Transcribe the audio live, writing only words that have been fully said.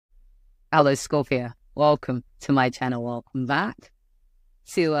Hello, Scorpio. Welcome to my channel. Welcome back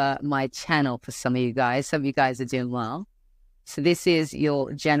to my channel for some of you guys. Some of you guys are doing well. So this is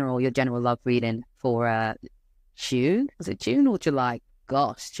your general love reading for June. Was it June or July?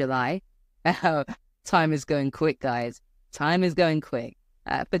 Gosh, July. Time is going quick, guys. Time is going quick.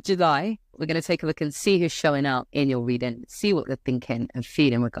 For July, we're going to take a look and see who's showing up in your reading, see what they're thinking and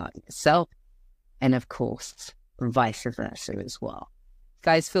feeling regarding yourself, and of course, vice versa as well.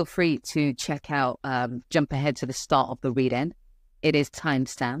 Guys, feel free to check out, jump ahead to the start of the reading. It is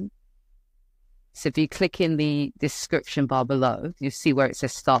timestamped. So if you click in the description bar below, you'll see where it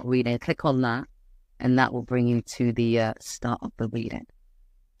says start reading. Click on that, and that will bring you to the start of the reading.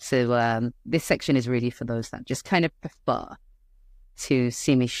 So this section is really for those that just kind of prefer to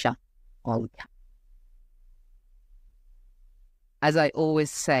see me shut all the time. As I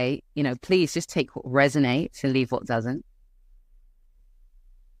always say, please just take what resonates and leave what doesn't.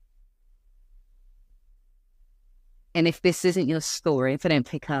 And if this isn't your story, if I don't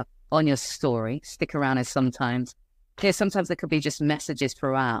pick up on your story, stick around as sometimes there could be just messages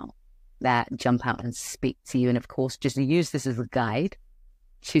throughout that jump out and speak to you. And of course, just use this as a guide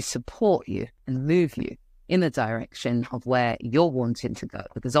to support you and move you in the direction of where you're wanting to go.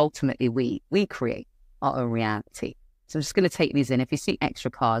 Because ultimately, we create our own reality. So I'm just going to take these in. If you see extra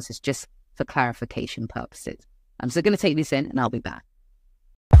cards, it's just for clarification purposes. I'm still going to take these in and I'll be back.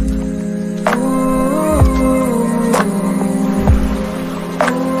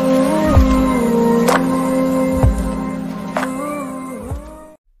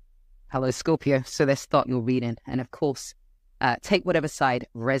 Hello, Scorpio. So let's start your reading. And of course, take whatever side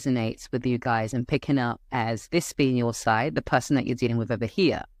resonates with you guys and picking up as this being your side, the person that you're dealing with over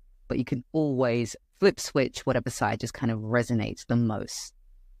here. But you can always flip switch whatever side just kind of resonates the most.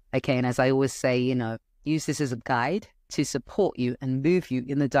 Okay, and as I always say, use this as a guide to support you and move you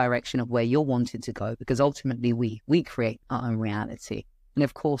in the direction of where you're wanting to go, because ultimately we create our own reality. And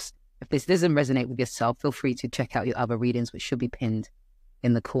of course, if this doesn't resonate with yourself, feel free to check out your other readings, which should be pinned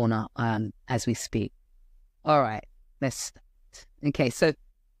in the corner as we speak. All right, let's start. Okay, so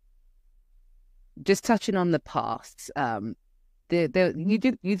just touching on the past, you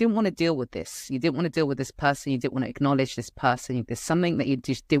didn't want to deal with this. You didn't want to deal with this person. You didn't want to acknowledge this person. There's something that you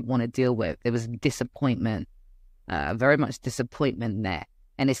just didn't want to deal with. There was disappointment, very much disappointment there.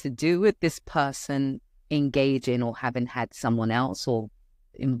 And it's to do with this person engaging or having had someone else or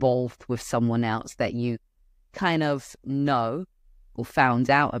involved with someone else that you kind of know or found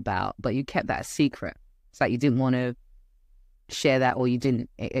out about, but you kept that a secret. It's like you didn't want to share that, or you didn't,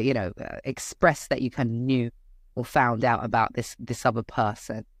 express that you kind of knew or found out about this other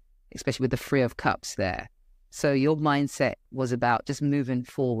person, especially with the Three of Cups there. So your mindset was about just moving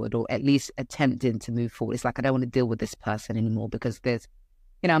forward, or at least attempting to move forward. It's like, I don't want to deal with this person anymore because there's,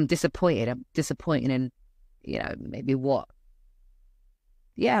 I'm disappointed. I'm disappointed in, maybe what.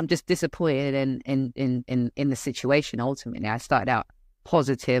 Yeah, I'm just disappointed in the situation. Ultimately, I started out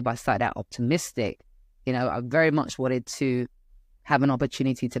positive. I started out optimistic. I very much wanted to have an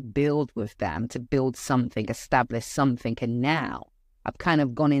opportunity to build with them, to build something, establish something. And now I've kind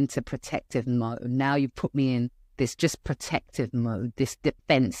of gone into protective mode. Now you put me in this just protective mode, this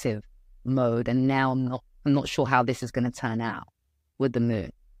defensive mode. And now I'm not sure how this is going to turn out with the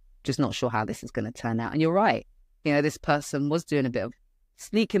moon. Just not sure how this is going to turn out. And you're right. This person was doing a bit of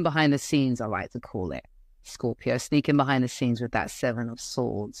sneaking behind the scenes, I like to call it, Scorpio, sneaking behind the scenes with that Seven of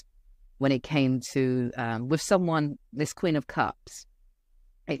Swords when it came to, with someone, this Queen of Cups.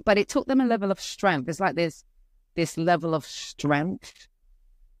 But it took them a level of strength. It's like there's this level of strength.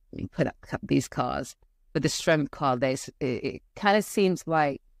 Let me put up these cards. But the strength card, it kind of seems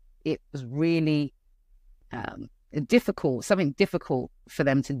like it was really something difficult for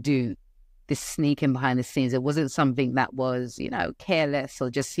them to do. This sneaking behind the scenes. It wasn't something that was, careless or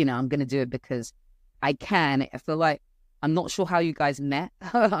just, I'm going to do it because I can. I feel like I'm not sure how you guys met.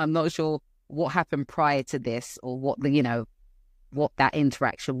 I'm not sure what happened prior to this or what what that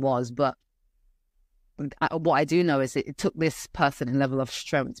interaction was. But what I do know is it took this person a level of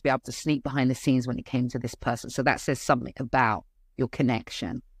strength to be able to sneak behind the scenes when it came to this person. So that says something about your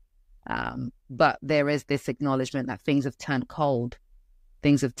connection. But there is this acknowledgement that things have turned cold.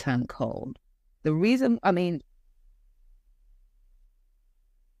 Things have turned cold. The reason, how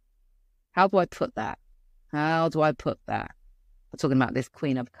do I put that? I'm talking about this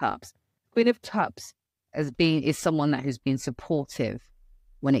Queen of Cups. Queen of Cups is someone who's been supportive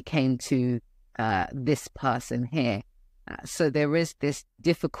when it came to this person here. So there is this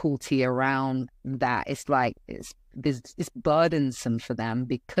difficulty around that. It's like it's burdensome for them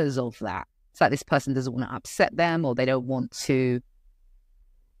because of that. It's like this person doesn't want to upset them, or they don't want to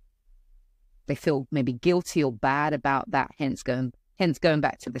they feel maybe guilty or bad about that. Hence going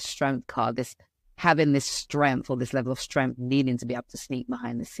back to the strength card, this having this strength or this level of strength, needing to be able to sneak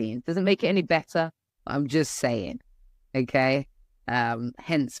behind the scenes. Doesn't make it any better. I'm just saying, okay?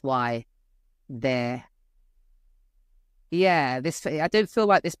 Hence why I don't feel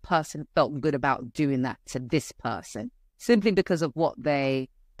like this person felt good about doing that to this person, simply because of what they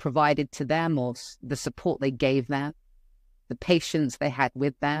provided to them or the support they gave them, the patience they had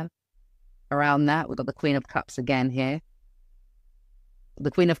with them. Around that, we've got the Queen of Cups again here.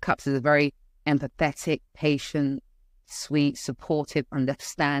 The Queen of Cups is a very empathetic, patient, sweet, supportive,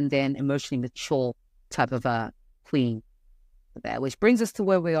 understanding, emotionally mature type of a queen there, which brings us to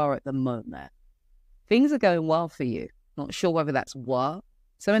where we are at the moment. Things are going well for you. Not sure whether that's work,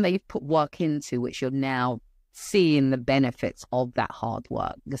 something that you've put work into, which you're now seeing the benefits of that hard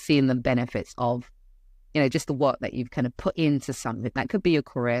work. You're seeing the benefits of, just the work that you've kind of put into something. That could be your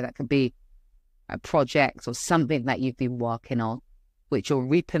career, that could be a project or something that you've been working on, which you're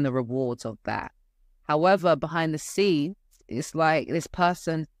reaping the rewards of that. However, behind the scenes, it's like this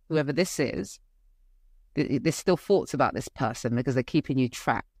person, whoever this is, there's still thoughts about this person because they're keeping you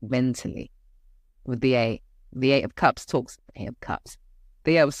trapped mentally. With the Eight. The Eight of Cups. The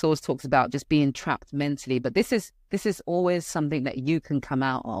Eight of Swords talks about just being trapped mentally. But this is always something that you can come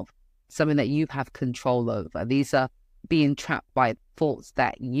out of, something that you have control over. These are being trapped by thoughts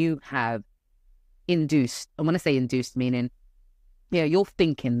that you have induced. And when I say induced, meaning, you're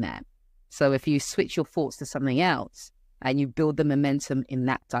thinking them. So if you switch your thoughts to something else and you build the momentum in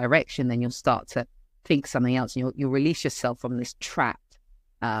that direction, then you'll start to think something else. And you'll release yourself from this trap.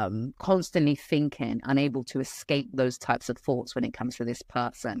 Constantly thinking, unable to escape those types of thoughts when it comes to this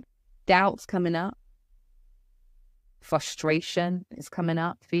person. Doubts coming up. Frustration is coming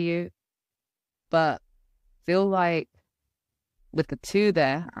up for you. But feel like with the 2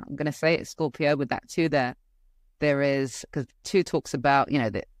 there, I'm going to say it, Scorpio, with that 2 there, there is, because 2 talks about,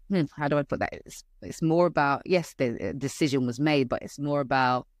 how do I put that? It's more about, yes, the decision was made, but it's more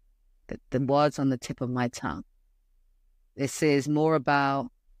about the words on the tip of my tongue. This is more about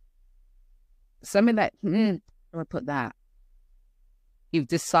something that, how do I put that? You've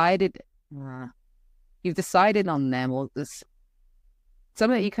decided on them, or this,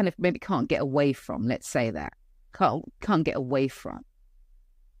 something that you kind of maybe can't get away from, let's say that. Can't get away from.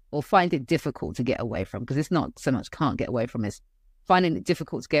 Or find it difficult to get away from, because it's not so much can't get away from, it's finding it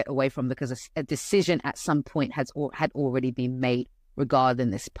difficult to get away from because a decision at some point had already been made regarding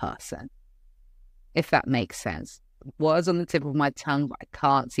this person. If that makes sense. Words on the tip of my tongue, but I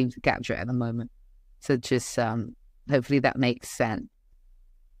can't seem to capture it at the moment. So just hopefully that makes sense.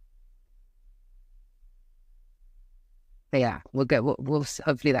 But yeah, we'll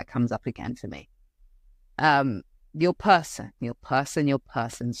hopefully that comes up again for me. Your person,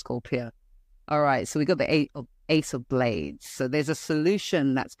 Scorpio. All right, so we got the Ace of Blades. So there's a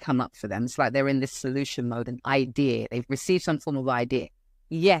solution that's come up for them. It's like they're in this solution mode, an idea. They've received some form of idea.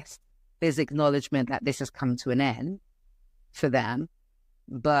 Yes, there's acknowledgement that this has come to an end for them,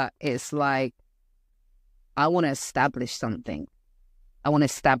 but it's like, I want to establish something. I want to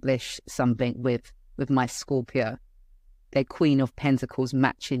establish something with my Scorpio. Their Queen of Pentacles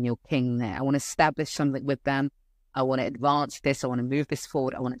matching your King there. I want to establish something with them. I want to advance this. I want to move this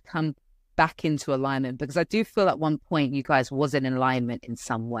forward. I want to come back into alignment, because I do feel at one point you guys was in alignment in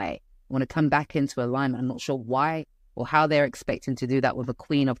some way. I want to come back into alignment. I'm not sure why or how they're expecting to do that with a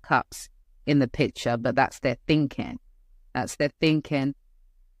Queen of Cups in the picture, but that's their thinking. That's their thinking.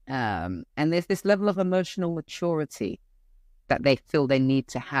 And there's this level of emotional maturity that they feel they need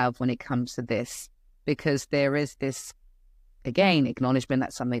to have when it comes to this, because there is this, again, acknowledgement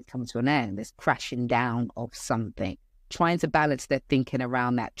that something's come to an end, this crashing down of something, trying to balance their thinking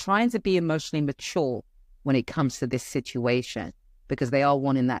around that, trying to be emotionally mature when it comes to this situation, because they are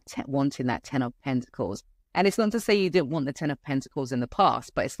wanting that 10 of Pentacles. And it's not to say you didn't want the 10 of Pentacles in the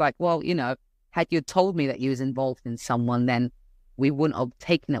past, but it's like, well, had you told me that you was involved in someone, then we wouldn't have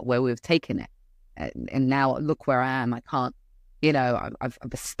taken it where we've taken it. And now look where I am. I can't, I've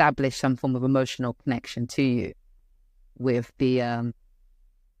established some form of emotional connection to you with the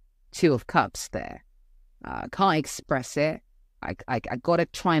 2 of Cups there. Can't express it. I got to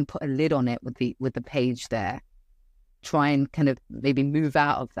try and put a lid on it with the page there. Try and kind of maybe move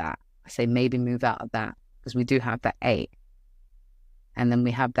out of that. I say maybe move out of that, because we do have that 8. And then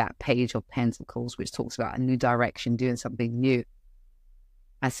we have that Page of Pentacles, which talks about a new direction, doing something new.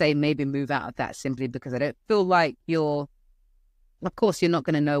 I say maybe move out of that simply because I don't feel like of course, you're not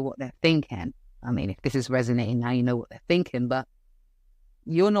going to know what they're thinking. I mean, if this is resonating now, you know what they're thinking, but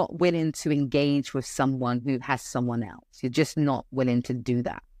you're not willing to engage with someone who has someone else. You're just not willing to do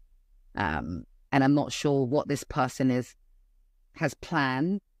that. And I'm not sure what this person has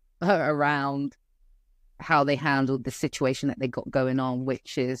planned around how they handled the situation that they got going on,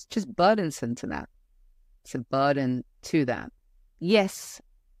 which is just burdensome to that. It's a burden to that. Yes,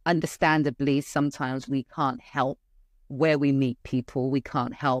 understandably, sometimes we can't help where we meet people. We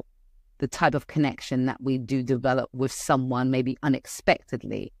can't help the type of connection that we do develop with someone, maybe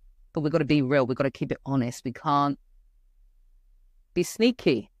unexpectedly. But we've got to be real. We've got to keep it honest. We can't be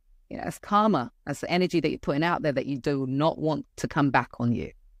sneaky. You know, it's karma. That's the energy that you're putting out there that you do not want to come back on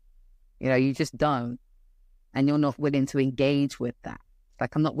you. You know, you just don't. And you're not willing to engage with that.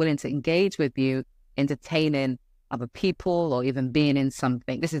 Like, I'm not willing to engage with you entertaining other people or even being in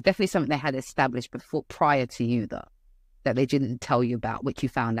something. This is definitely something they had established before, prior to you, though, that they didn't tell you about, which you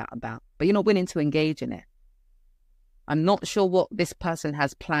found out about. But you're not willing to engage in it. I'm not sure what this person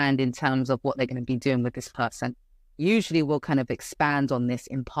has planned in terms of what they're going to be doing with this person. Usually we'll kind of expand on this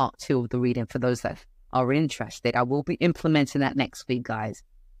in part 2 of the reading for those that are interested. I will be implementing that next week, guys.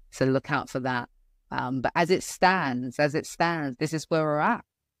 So look out for that. But as it stands, this is where we're at.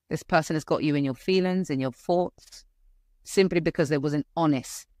 This person has got you in your feelings, in your thoughts, simply because they wasn't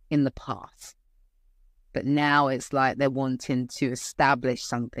honest in the past. But now it's like they're wanting to establish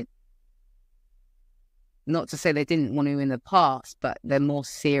something. Not to say they didn't want to in the past, but they're more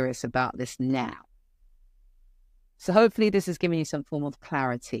serious about this now. So hopefully this is giving you some form of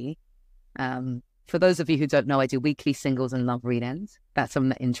clarity. For those of you who don't know, I do weekly singles and love readings. That's something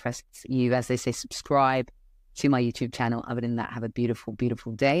that interests you. As they say, subscribe to my YouTube channel. Other than that, have a beautiful,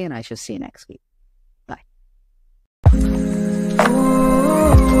 beautiful day, and I shall see you next week.